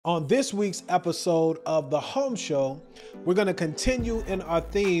On this week's episode of The Home Show, we're going to continue in our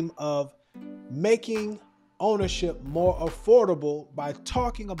theme of making ownership more affordable by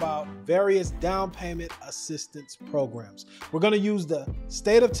talking about various down payment assistance programs. We're going to use the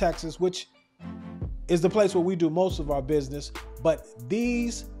state of Texas, which is the place where we do most of our business, but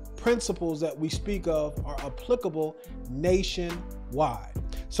these principles that we speak of are applicable nationwide.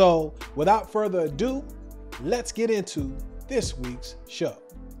 So without further ado, let's get into this week's show.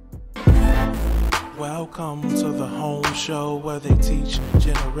 Welcome to the Home Show, where they teach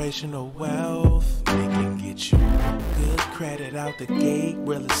generational wealth. They can get you good credit out the gate.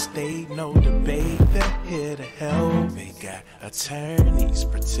 Real estate, no debate. They're here to help. They got attorneys,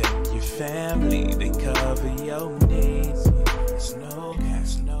 protect your family. They cover your needs. It's no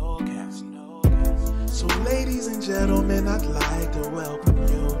gas, no gas, no gas. So ladies and gentlemen, I'd like to welcome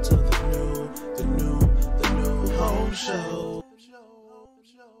you to the new Home Show.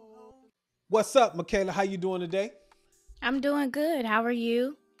 What's up, Michaela? How you doing today? I'm doing good. How are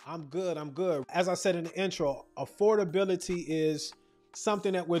you? I'm good. As I said in the intro, affordability is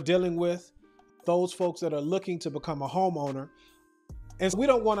something that we're dealing with. Those folks that are looking to become a homeowner. And we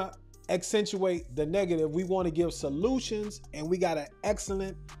don't want to accentuate the negative. We want to give solutions, and we got an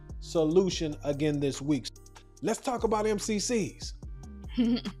excellent solution again this week. Let's talk about MCCs.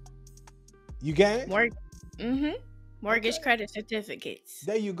 You gang? Mortgage credit certificates.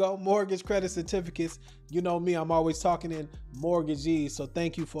 There you go. Mortgage credit certificates. You know me, I'm always talking in mortgagees, so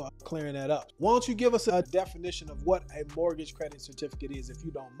thank you for clearing that up. Why don't you give us a definition of what a mortgage credit certificate is, if you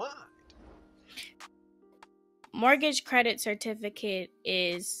don't mind? Mortgage credit certificate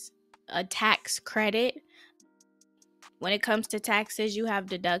is a tax credit. When it comes to taxes, you have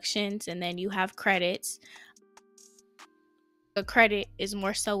deductions and then you have credits. A credit is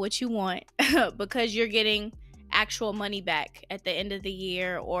more so what you want because you're getting actual money back at the end of the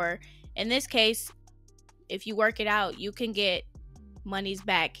year, or in this case, if you work it out, you can get monies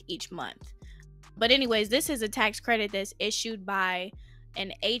back each month. But anyways, this is a tax credit that's issued by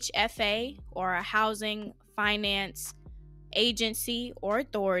an HFA, or a housing finance agency or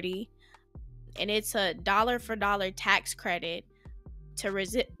authority, and it's a dollar for dollar tax credit to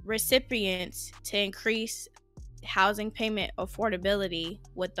recipients to increase housing payment affordability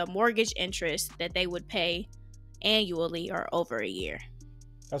with the mortgage interest that they would pay annually or over a year.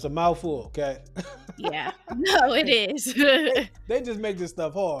 That's a mouthful, okay? Yeah. No, it is. They just make this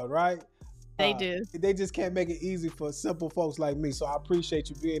stuff hard, right? They do. They just can't make it easy for simple folks like me. So I appreciate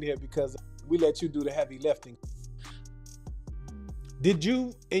you being here because we let you do the heavy lifting. Did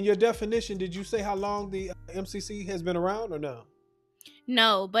you, in your definition, did you say how long the MCC has been around or no?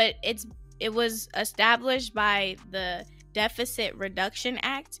 No, but it was established by the Deficit Reduction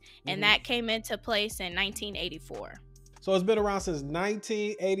Act, and that came into place in 1984. So it's been around since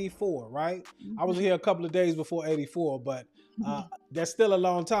 1984, right? I was here a couple of days before 84, but that's still a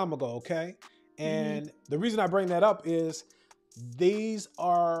long time ago, okay? And the reason I bring that up is these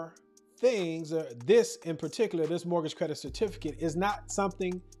are things, this in particular, this mortgage credit certificate is not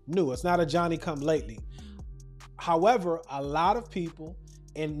something new. It's not a Johnny-come-lately. However, a lot of people,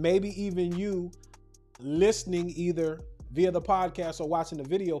 and maybe even you listening either via the podcast or watching the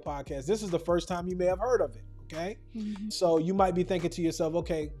video podcast, this is the first time you may have heard of it, okay? So you might be thinking to yourself,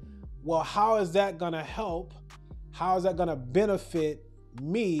 okay, well, how is that gonna help? How is that gonna benefit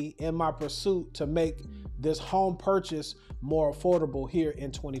me in my pursuit to make this home purchase more affordable here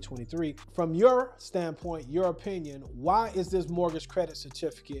in 2023? From your standpoint, your opinion, why is this mortgage credit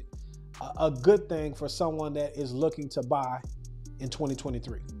certificate a good thing for someone that is looking to buy in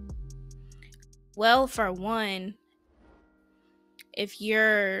 2023? Well, for one, if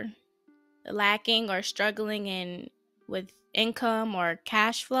you're lacking or struggling with income or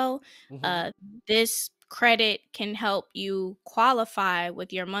cash flow, this credit can help you qualify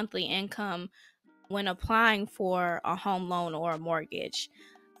with your monthly income when applying for a home loan or a mortgage.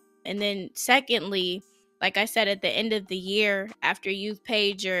 And then secondly, like I said, at the end of the year, after you've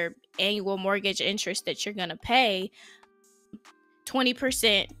paid your annual mortgage interest that you're going to pay,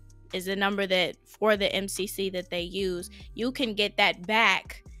 20% is the number that for the MCC that they use. You can get that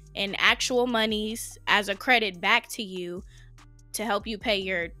back in actual monies as a credit back to you to help you pay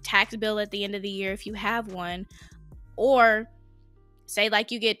your tax bill at the end of the year if you have one. Or say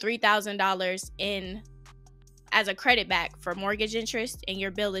like you get $3,000 in as a credit back for mortgage interest and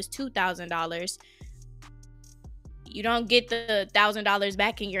your bill is $2,000. You don't get the $1,000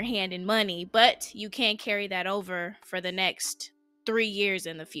 back in your hand in money, but you can carry that over for the next 3 years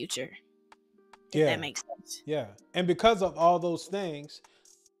in the future. If that makes sense. Yeah. And because of all those things,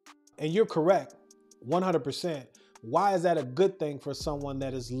 and you're correct, 100%, why is that a good thing for someone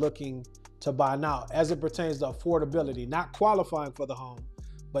that is looking to buy now as it pertains to affordability, not qualifying for the home,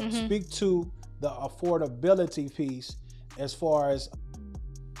 but speak to the affordability piece as far as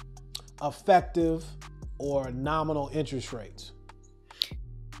effective or nominal interest rates?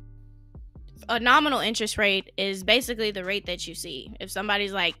 A nominal interest rate is basically the rate that you see. If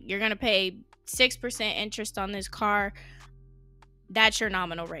somebody's like, you're going to pay 6% interest on this car, that's your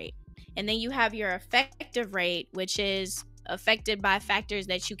nominal rate. And then you have your effective rate, which is affected by factors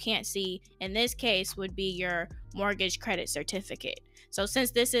that you can't see. In this case would be your mortgage credit certificate. So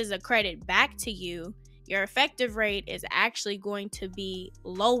since this is a credit back to you, your effective rate is actually going to be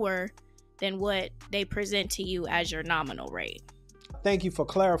lower than what they present to you as your nominal rate. Thank you for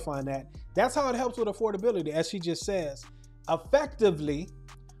clarifying that. That's how it helps with affordability, as she just says. Effectively,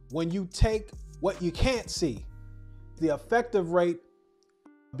 when you take what you can't see, the effective rate,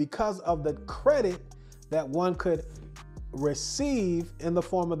 because of the credit that one could receive in the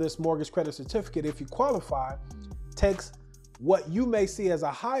form of this mortgage credit certificate, if you qualify, takes what you may see as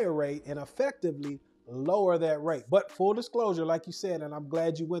a higher rate and effectively lower that rate. But full disclosure, like you said, and I'm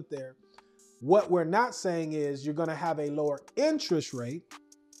glad you went there, what we're not saying is you're going to have a lower interest rate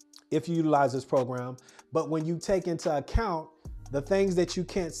if you utilize this program. But when you take into account the things that you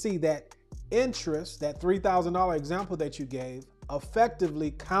can't see, that interest, that $3,000 example that you gave,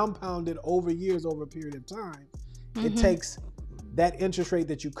 effectively compounded over years, over a period of time, it takes that interest rate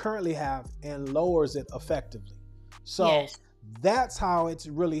that you currently have and lowers it effectively. So that's how it's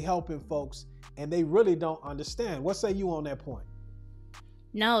really helping folks, and they really don't understand. What say you on that point?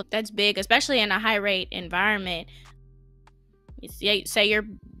 No, that's big, especially in a high rate environment. Say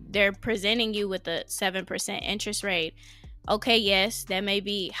they're presenting you with a 7% interest rate. Okay, yes, that may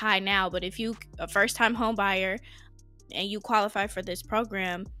be high now, but if you a first time home buyer and you qualify for this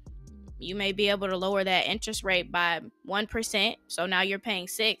program, you may be able to lower that interest rate by 1%. So now you're paying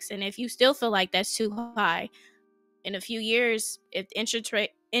 6%. And if you still feel like that's too high, in a few years, if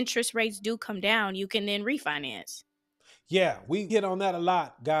interest rates do come down, you can then refinance. Yeah, we hit on that a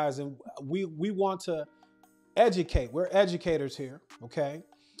lot, guys, and we want to educate. We're educators here, okay?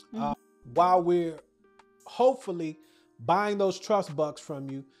 While we're hopefully buying those trust bucks from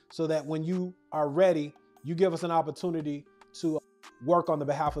you so that when you are ready, you give us an opportunity to work on the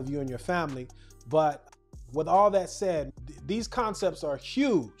behalf of you and your family. But with all that said, these concepts are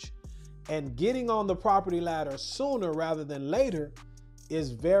huge, and getting on the property ladder sooner rather than later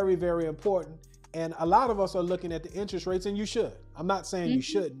is very, very important. And a lot of us are looking at the interest rates, and you should. I'm not saying you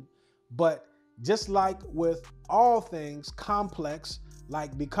shouldn't, but just like with all things complex,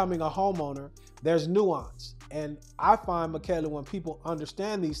 like becoming a homeowner, there's nuance. And I find, Michaela, when people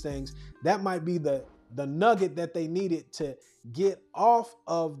understand these things, that might be the nugget that they needed to get off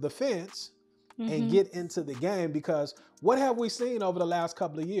of the fence and get into the game. Because what have we seen over the last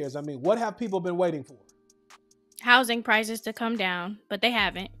couple of years? I mean, what have people been waiting for? Housing prices to come down, but they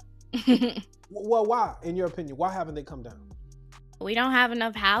haven't. Well, why, in your opinion, why haven't they come down? We don't have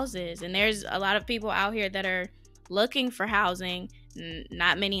enough houses, and there's a lot of people out here that are looking for housing,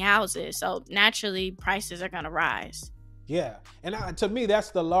 not many houses. So naturally, prices are going to rise. Yeah. And to me,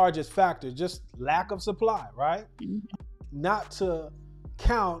 that's the largest factor, just lack of supply, right? Not to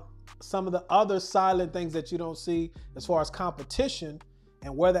count some of the other silent things that you don't see as far as competition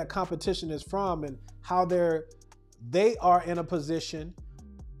and where that competition is from and how they are in a position.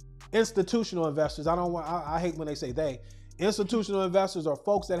 Institutional investors, I hate when they say they. Institutional investors are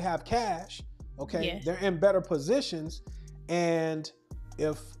folks that have cash, okay? Yes. They're in better positions, and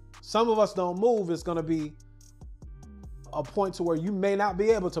if some of us don't move, it's going to be a point to where you may not be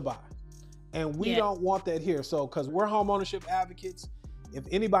able to buy. And we don't want that here. So, because we're homeownership advocates, if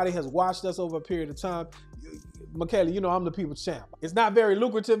anybody has watched us over a period of time, Michaela, you know I'm the people's champ. It's not very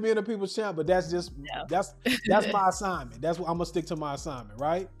lucrative being a people's champ, but that's just that's my assignment. That's what I'm gonna stick to, my assignment,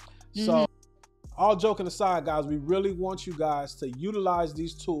 right? So, all joking aside, guys, we really want you guys to utilize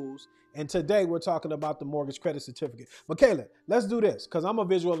these tools. And today we're talking about the mortgage credit certificate. Michaela, let's do this, because I'm a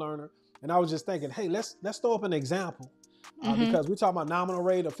visual learner, and I was just thinking, hey, let's throw up an example, because we're talking about nominal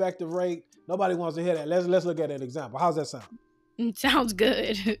rate, effective rate. Nobody wants to hear that. Let's look at an example. How's that sound? Sounds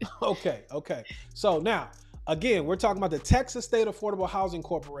good. Okay. So now, again, we're talking about the Texas State Affordable Housing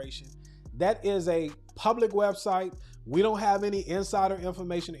Corporation. That is a public website. We don't have any insider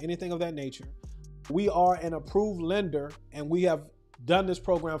information, anything of that nature. We are an approved lender, and we have done this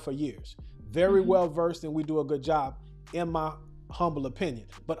program for years. Very well versed, and we do a good job, in my humble opinion.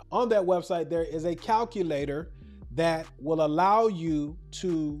 But on that website, there is a calculator that will allow you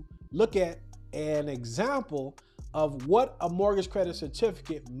to look at an example of what a mortgage credit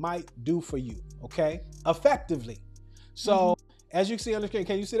certificate might do for you, okay? Effectively. So as you see on the screen,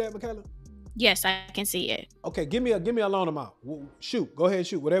 can you see that, Michaela? Yes, I can see it. Okay, give me a loan amount. Shoot, go ahead and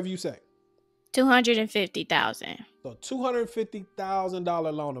shoot, whatever you say. $250,000. So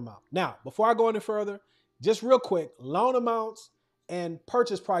 $250,000 loan amount. Now, before I go any further, just real quick, loan amounts and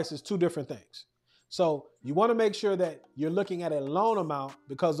purchase price is two different things. So you want to make sure that you're looking at a loan amount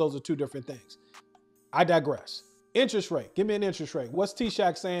because those are two different things. I digress. Interest rate. Give me an interest rate. What's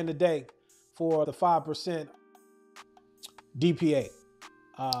TSAHC saying today for the 5% DPA?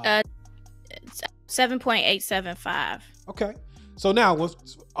 7.875. Okay. So now,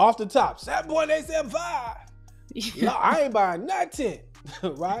 what's off the top? 7.875. No, I ain't buying nothing,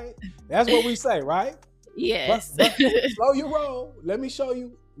 right? That's what we say, right? Yes. But slow your roll. Let me show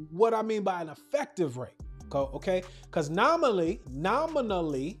you what I mean by an effective rate. Okay? Because nominally,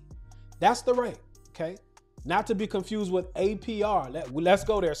 that's the rate. Okay? Not to be confused with APR. Let's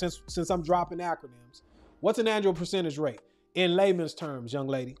go there since I'm dropping acronyms. What's an annual percentage rate in layman's terms, young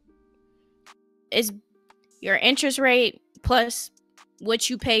lady? It's your interest rate plus what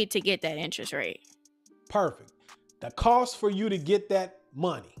you paid to get that interest rate. Perfect. The cost for you to get that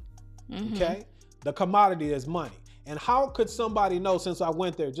money. Okay? The commodity is money. And how could somebody know, since I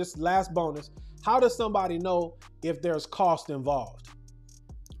went there, just last bonus, how does somebody know if there's cost involved?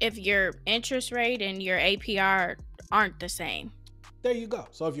 If your interest rate and your APR aren't the same. There you go.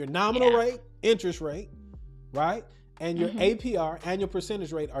 So if your nominal rate, interest rate, right, and your APR, annual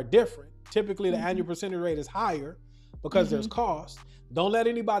percentage rate, are different, typically the annual percentage rate is higher because there's cost. Don't let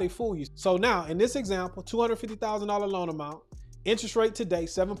anybody fool you. So now, in this example, $250,000 loan amount, interest rate today,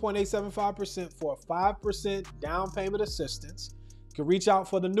 7.875% for a 5% down payment assistance. You can reach out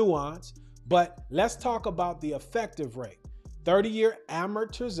for the nuance, but let's talk about the effective rate. 30-year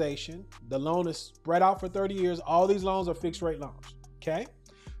amortization. The loan is spread out for 30 years. All these loans are fixed rate loans, okay?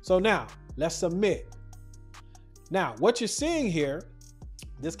 So now, let's submit. Now, what you're seeing here,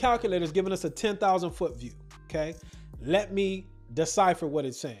 this calculator is giving us a 10,000 foot view, okay? Let me decipher what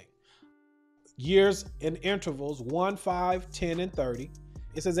it's saying. Years in intervals 1, 5, 10, and 30.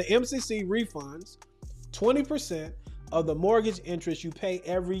 It says the MCC refunds 20% of the mortgage interest you pay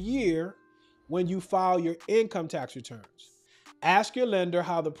every year when you file your income tax returns. Ask your lender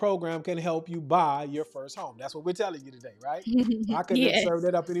how the program can help you buy your first home. That's what we're telling you today, right? I couldn't serve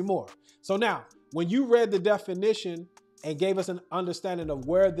that up anymore. So now, when you read the definition and gave us an understanding of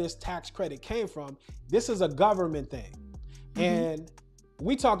where this tax credit came from, this is a government thing. And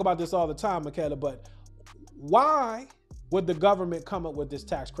we talk about this all the time, Michaela, but why would the government come up with this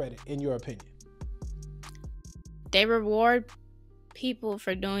tax credit, in your opinion? They reward people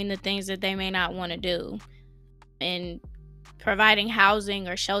for doing the things that they may not want to do. And providing housing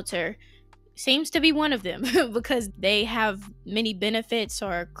or shelter seems to be one of them because they have many benefits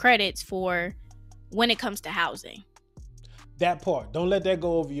or credits for when it comes to housing. That part. Don't let that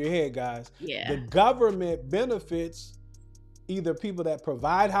go over your head, guys. Yeah. The government benefits either people that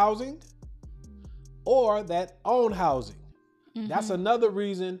provide housing or that own housing. That's another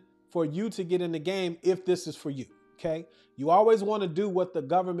reason for you to get in the game if this is for you, okay? You always want to do what the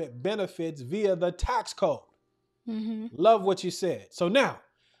government benefits via the tax code. Love what you said. So now,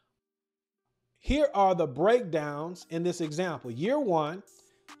 here are the breakdowns in this example. Year one,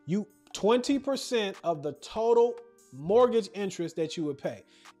 20% of the total mortgage interest that you would pay.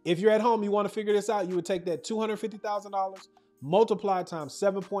 If you're at home, you want to figure this out, you would take that $250,000, multiply times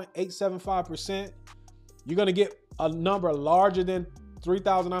 7.875%. You're going to get a number larger than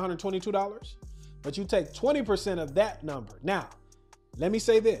 $3,922, but you take 20% of that number. Now, let me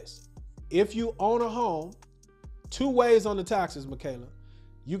say this. If you own a home, two ways on the taxes, Michaela.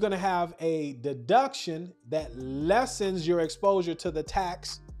 You're going to have a deduction that lessens your exposure to the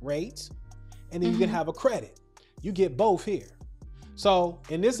tax rates, and then you can have a credit. You get both here. So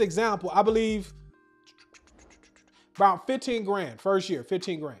in this example, I believe about 15 grand first year,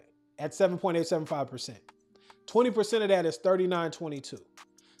 15 grand at 7.875%. 20% of that is $39.22.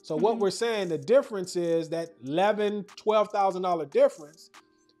 So what we're saying, the difference is that $11,000, $12,000 difference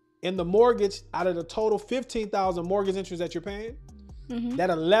in the mortgage out of the total $15,000 mortgage interest that you're paying. That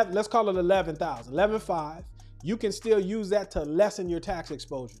 11, let's call it 11,000, 11.5. You can still use that to lessen your tax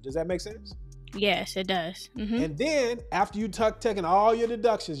exposure. Does that make sense? Yes, it does. And then after you taking all your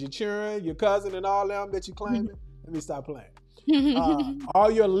deductions, your children, your cousin, and all them that you claiming, let me stop playing. All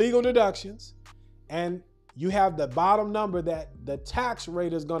your legal deductions, and you have the bottom number that the tax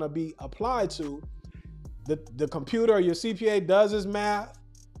rate is going to be applied to. The computer or your CPA does his math,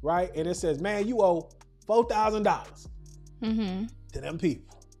 right? And it says, man, you owe $4,000 to them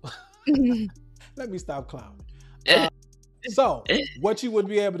people. Let me stop clowning. So what you would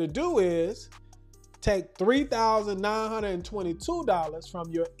be able to do is take $3,922 from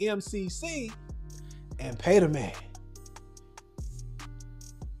your MCC and pay the man.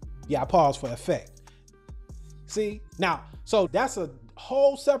 Yeah, I paused for effect. See, now, so that's a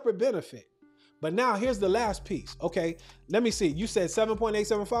whole separate benefit. But now here's the last piece. Okay, let me see. You said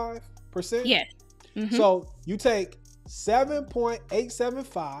 7.875%? Yes. Mm-hmm. So you take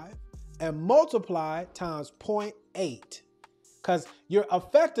 7.875 and multiply times 0.8, because you're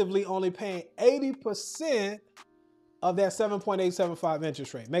effectively only paying 80% of that 7.875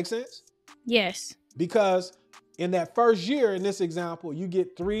 interest rate. Make sense? Yes. Because in that first year, in this example, you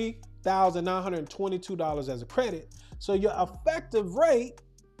get $3,922 as a credit. So your effective rate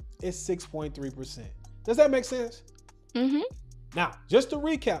is 6.3%. Does that make sense? Mm-hmm. Now, just to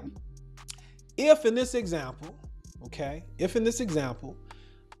recap, if in this example,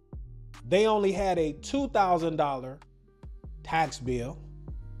 they only had a $2,000 tax bill,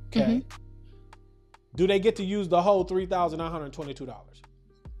 okay, do they get to use the whole $3,922?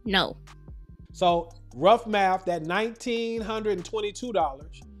 No. So rough math, that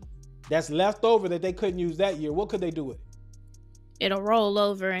 $1,922 that's left over that they couldn't use that year, what could they do with it? It'll roll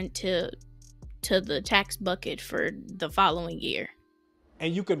over into the tax bucket for the following year.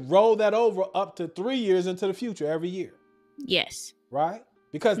 And you could roll that over up to 3 years into the future every year. Yes. Right?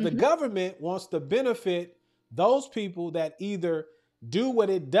 Because the government wants to benefit those people that either do what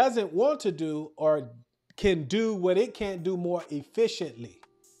it doesn't want to do or can do what it can't do more efficiently.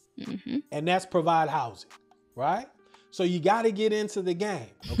 Mm-hmm. And that's provide housing, right? So you got to get into the game,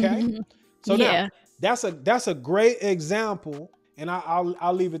 okay? So yeah. Now that's a great example, and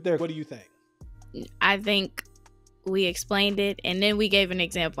I'll leave it there. What do you think? I think we explained it, and then we gave an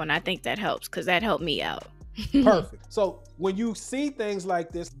example, and I think that helps because that helped me out. Perfect. So when you see things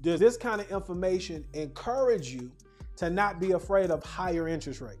like this, does this kind of information encourage you to not be afraid of higher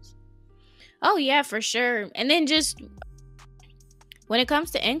interest rates? Oh yeah, for sure. And then just when it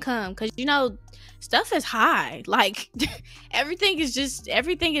comes to income, because stuff is high. Like everything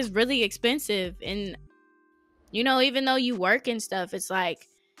is really expensive. And even though you work and stuff, it's like,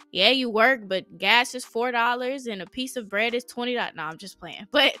 yeah, you work, but gas is $4 and a piece of bread is $20. No, I'm just playing.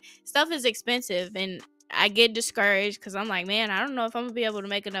 But stuff is expensive, and I get discouraged because I'm like, man, I don't know if I'm gonna be able to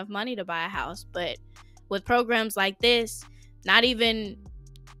make enough money to buy a house. But with programs like this, not even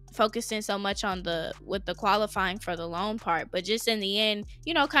focusing so much on the qualifying for the loan part, but just in the end,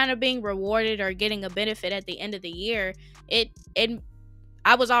 kind of being rewarded or getting a benefit at the end of the year,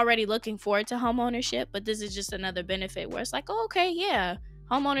 I was already looking forward to homeownership, but this is just another benefit where it's like, oh, okay, yeah,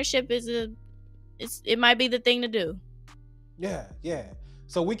 homeownership it might be the thing to do. Yeah.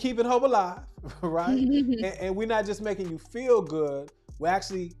 So we keeping hope alive, right? and we're not just making you feel good. We're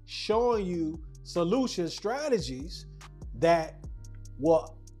actually showing you solutions, strategies that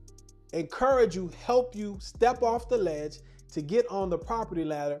will encourage you, help you step off the ledge to get on the property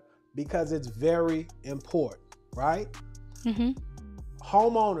ladder, because it's very important, right? Mm-hmm.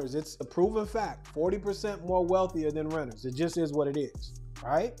 Homeowners, it's a proven fact, 40% more wealthier than renters. It just is what it is,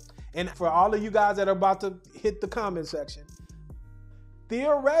 right? And for all of you guys that are about to hit the comment section,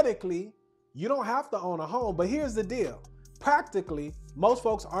 theoretically, you don't have to own a home, but here's the deal. Practically, most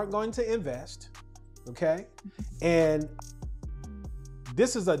folks aren't going to invest, okay? And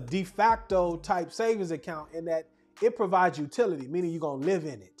this is a de facto type savings account in that it provides utility, meaning you're going to live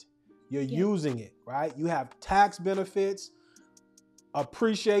in it. You're using it, right? You have tax benefits,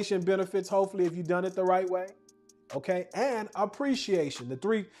 appreciation benefits, hopefully if you've done it the right way, okay? And appreciation, the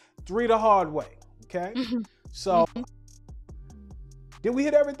three the hard way, okay? So did we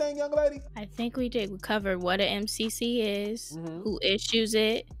hit everything, young lady? I think we did. We covered what an MCC is, who issues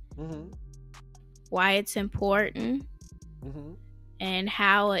it, why it's important, and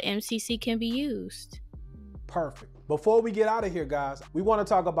how a MCC can be used. Perfect. Before we get out of here, guys, we want to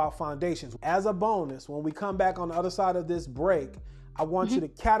talk about foundations. As a bonus, when we come back on the other side of this break, I want you to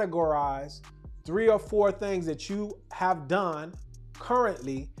categorize 3 or 4 things that you have done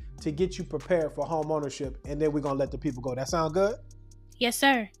currently to get you prepared for home ownership, and then we're going to let the people go. That sound good? Yes,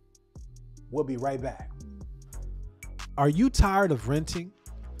 sir. We'll be right back. Are you tired of renting?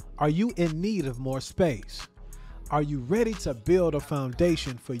 Are you in need of more space? Are you ready to build a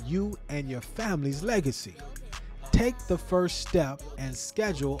foundation for you and your family's legacy? Take the first step and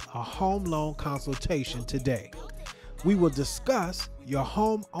schedule a home loan consultation today. We will discuss your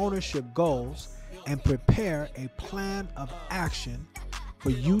home ownership goals and prepare a plan of action for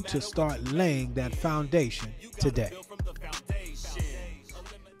you to start laying that foundation today.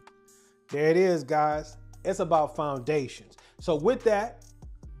 There it is, guys. It's about foundations. So with that,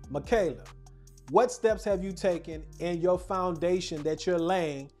 Michaela, what steps have you taken in your foundation that you're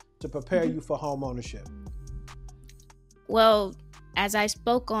laying to prepare you for home ownership? Well, as I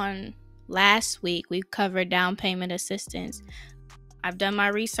spoke on last week, we've covered down payment assistance. I've done my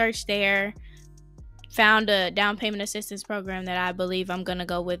research there, found a down payment assistance program that I believe I'm going to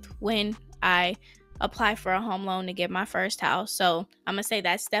go with when I apply for a home loan to get my first house. So I'm going to say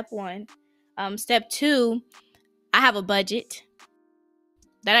that's step one. Step two, I have a budget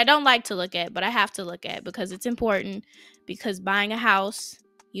that I don't like to look at, but I have to look at because it's important, because buying a house,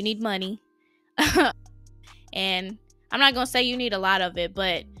 you need money. And I'm not going to say you need a lot of it,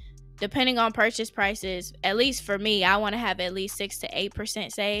 but depending on purchase prices, at least for me, I want to have at least 6 to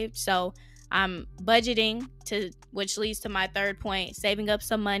 8% saved. So I'm budgeting, which leads to my third point, saving up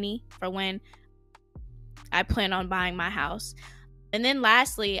some money for when I plan on buying my house. And then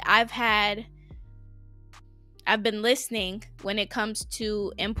lastly, I've been listening when it comes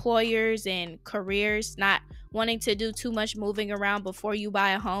to employers and careers not wanting to do too much moving around before you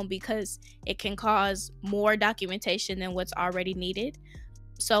buy a home because it can cause more documentation than what's already needed.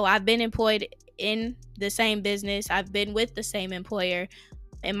 So I've been employed in the same business. I've been with the same employer,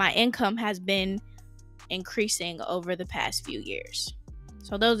 and my income has been increasing over the past few years.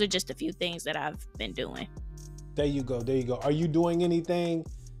 So those are just a few things that I've been doing. There you go. There you go. Are you doing anything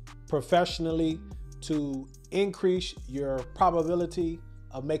professionally to increase your probability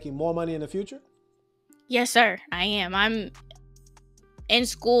of making more money in the future? Yes, sir, I am. I'm in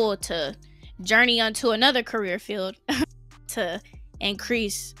school to journey onto another career field to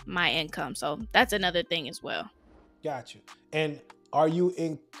increase my income. So that's another thing as well. Got you. And are you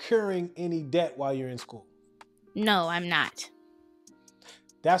incurring any debt while you're in school? No, I'm not.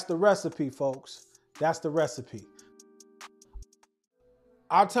 That's the recipe, folks. That's the recipe.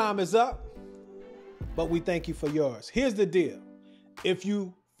 Our time is up, but we thank you for yours. Here's the deal. If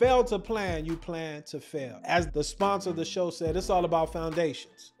you fail to plan, you plan to fail. As the sponsor of the show said, it's all about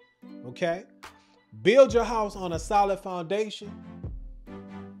foundations, okay? Build your house on a solid foundation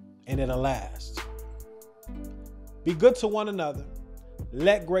and it'll last. Be good to one another.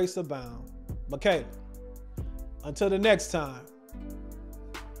 Let grace abound. Michaela, until the next time.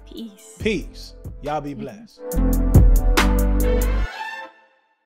 Peace. Peace. Y'all be blessed.